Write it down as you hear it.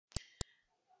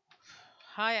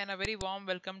Hi and a very warm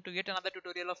welcome to yet another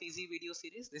tutorial of Easy Video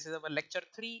series. This is our lecture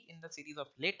 3 in the series of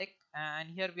LaTeX, and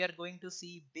here we are going to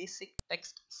see basic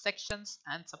text sections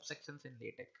and subsections in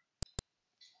LaTeX.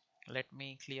 Let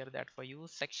me clear that for you.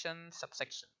 Section,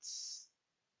 subsections.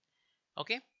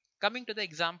 Okay, coming to the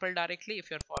example directly,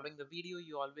 if you're following the video,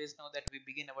 you always know that we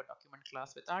begin our document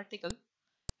class with article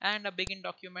and a begin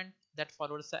document that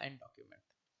follows the end document.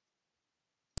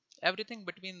 Everything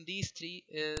between these three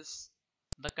is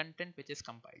the content which is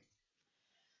compiled.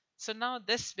 So now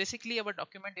this basically our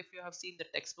document, if you have seen the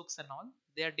textbooks and all,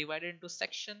 they are divided into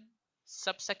section,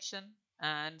 subsection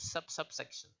and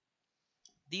subsubsection.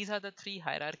 These are the three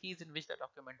hierarchies in which the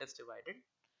document is divided.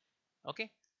 Okay,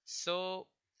 so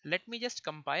let me just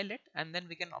compile it and then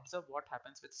we can observe what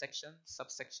happens with section,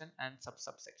 subsection and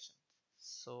subsubsection.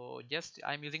 So just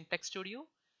I'm using Text Studio.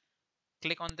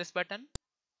 Click on this button.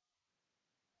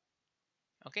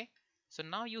 Okay, so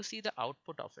now you see the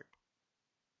output of it.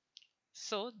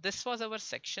 So this was our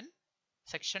section.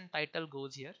 Section title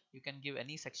goes here. You can give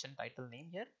any section title name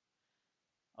here.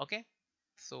 Okay,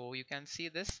 so you can see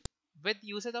this with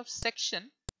usage of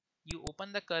section. You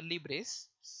open the curly brace.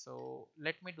 So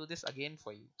let me do this again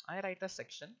for you. I write a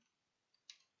section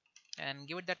and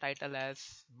give it the title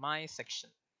as my section.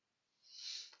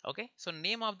 Okay, so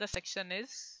name of the section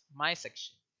is my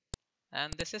section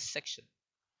and this is section,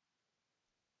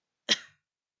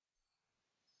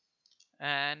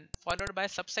 and followed by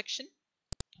subsection.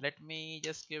 Let me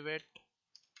just give it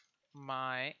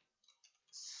my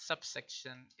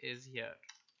subsection is here.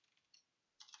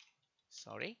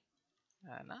 Sorry,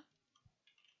 and a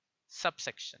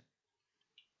subsection.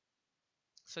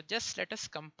 So just let us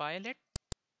compile it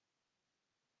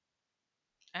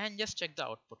and just check the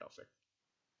output of it.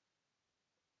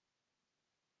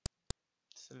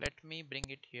 So let me bring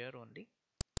it here only.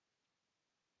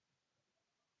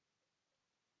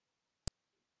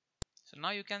 So now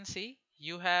you can see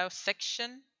you have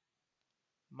section,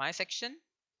 my section.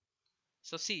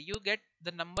 So see, you get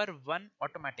the number 1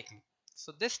 automatically.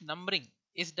 So this numbering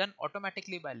is done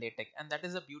automatically by LaTeX, and that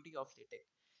is the beauty of LaTeX.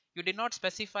 You did not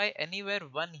specify anywhere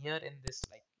 1 here in this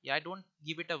slide. Yeah, I don't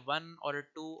give it a 1 or a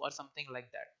 2 or something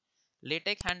like that.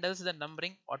 LaTeX handles the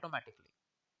numbering automatically.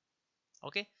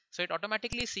 Okay, so it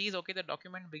automatically sees, okay, the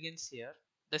document begins here.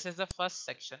 This is the first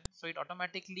section, so it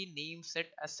automatically names it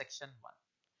as section 1.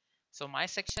 So my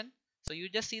section, so you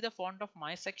just see the font of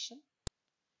my section.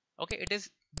 Okay, it is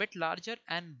bit larger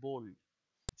and bold.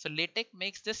 So LaTeX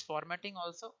makes this formatting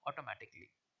also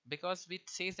automatically because it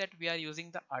says that we are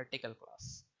using the article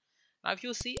class. Now if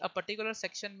you see, a particular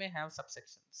section may have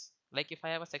subsections. Like if I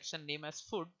have a section name as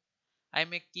food, I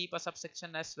may keep a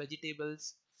subsection as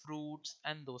vegetables, fruits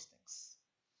and those things.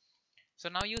 So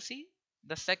now you see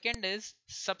the second is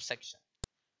subsection.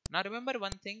 Now remember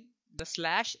one thing, the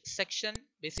slash section,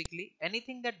 basically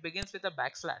anything that begins with a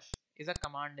backslash is a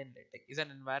command in LaTeX, is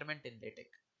an environment in LaTeX.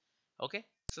 Okay,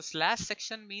 so slash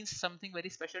section means something very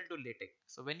special to LaTeX.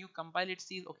 So when you compile it,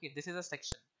 sees, okay, this is a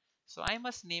section. So I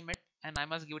must name it and I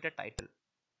must give it a title.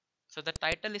 So the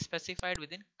title is specified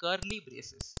within curly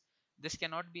braces. This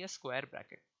cannot be a square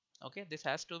bracket. Okay, this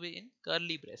has to be in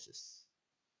curly braces.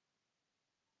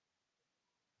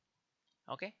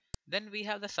 Okay, then we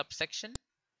have the subsection.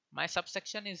 My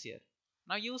subsection is here.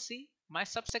 Now you see my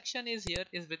subsection is here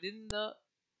is within the,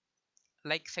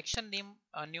 like, section name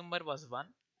number was 1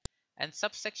 and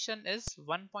subsection is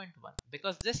 1.1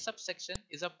 because this subsection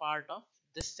is a part of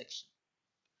this section.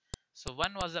 So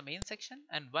 1 was the main section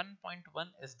and 1.1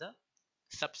 is the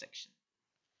subsection.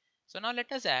 So now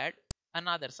let us add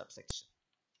another subsection.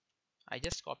 I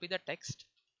just copy the text,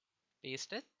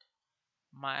 paste it,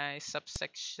 my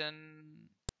subsection,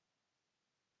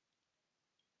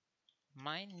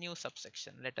 my new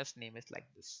subsection. Let us name it like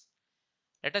this.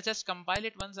 Let us just compile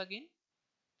it once again.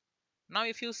 Now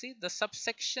if you see, the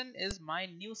subsection is my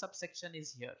new subsection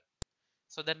is here.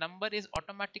 So the number is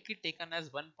automatically taken as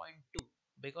 1.2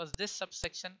 because this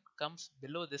subsection comes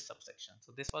below this subsection.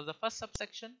 So this was the first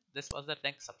subsection, this was the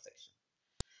next subsection.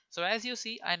 So as you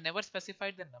see, I never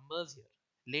specified the numbers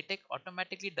here. LaTeX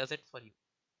automatically does it for you.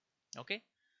 Okay.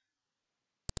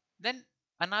 Then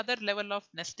another level of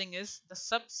nesting is the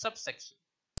subsection.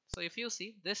 So if you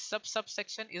see, this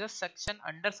subsection is a section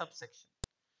under subsection.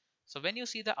 So when you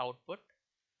see the output,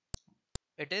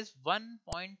 it is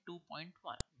 1.2.1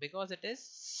 because it is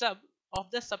sub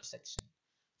of the subsection.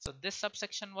 So this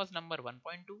subsection was number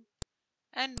 1.2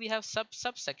 and we have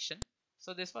subsection.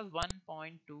 So this was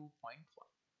 1.2.1.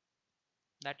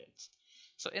 That is.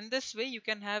 So in this way you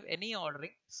can have any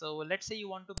ordering. So let's say you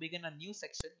want to begin a new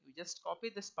section. You just copy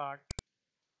this part,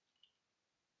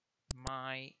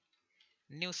 my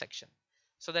new section.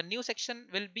 So the new section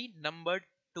will be numbered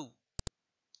 2.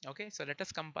 Okay, so let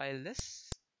us compile this.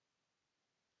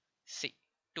 See,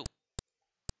 2,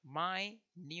 my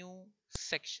new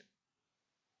section.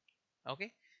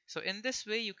 Okay, so in this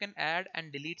way you can add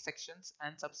and delete sections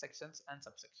and subsections and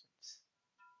subsections.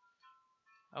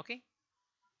 Okay,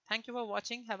 thank you for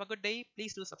watching. Have a good day.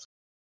 Please do subscribe.